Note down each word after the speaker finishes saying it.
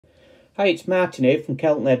Hi, it's Martin here from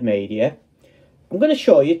Keltonhead Media. I'm going to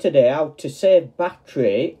show you today how to save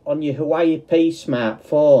battery on your HUAWEI P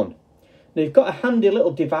smartphone. Now you've got a handy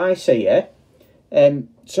little device here.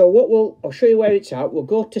 So I'll show you where it's at. We'll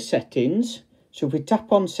go to settings. So if we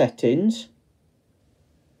tap on settings,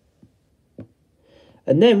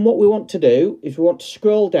 and then what we want to do is we want to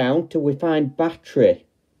scroll down till we find battery.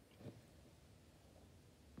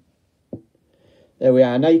 There we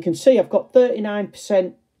are. Now you can see I've got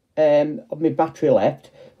 39% of my battery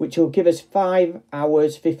left, which will give us 5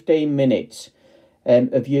 hours 15 minutes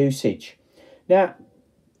of usage. Now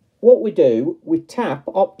what we do, we tap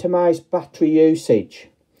optimise battery usage,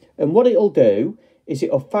 and what it'll do is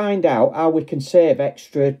it'll find out how we can save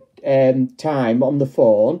extra time on the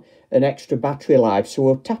phone and extra battery life. So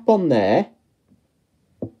we'll tap on there.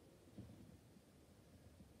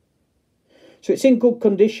 So it's in good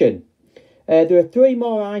condition. There are 3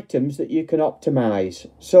 more items that you can optimise.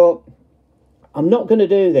 So I'm not going to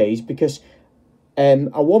do these because I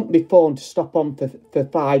want my phone to stop on for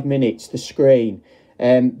 5 minutes, the screen,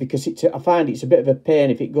 because I find it's a bit of a pain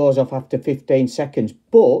if it goes off after 15 seconds.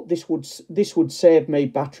 But this would save me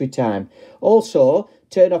battery time. Also,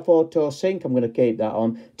 turn off auto sync. I'm going to keep that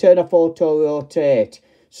on. Turn off auto rotate.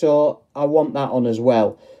 So I want that on as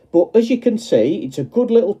well. But as you can see, it's a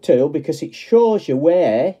good little tool because it shows you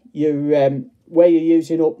where you're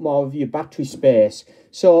using up more of your battery space.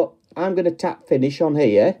 So I'm going to tap finish on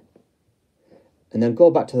here and then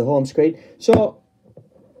go back to the home screen. So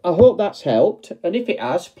I hope that's helped, and if it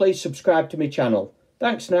has, please subscribe to my channel.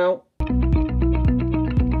 Thanks now.